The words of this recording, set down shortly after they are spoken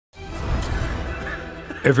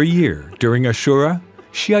Every year, during Ashura,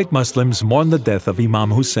 Shiite Muslims mourn the death of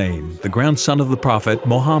Imam Hussein, the grandson of the Prophet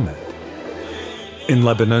Muhammad. In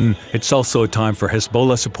Lebanon, it's also a time for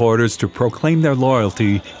Hezbollah supporters to proclaim their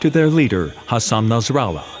loyalty to their leader, Hassan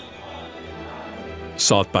Nasrallah.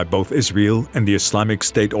 Sought by both Israel and the Islamic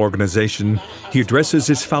State organization, he addresses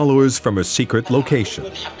his followers from a secret location.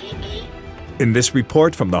 In this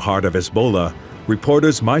report from the heart of Hezbollah,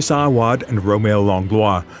 reporters Maisa Awad and Romeo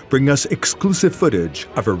Langlois bring us exclusive footage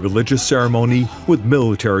of a religious ceremony with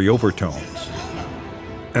military overtones.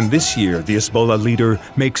 And this year, the Hezbollah leader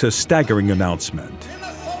makes a staggering announcement.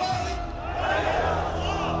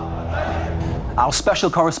 Our special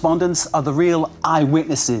correspondents are the real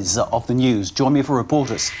eyewitnesses of the news. Join me for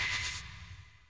reporters.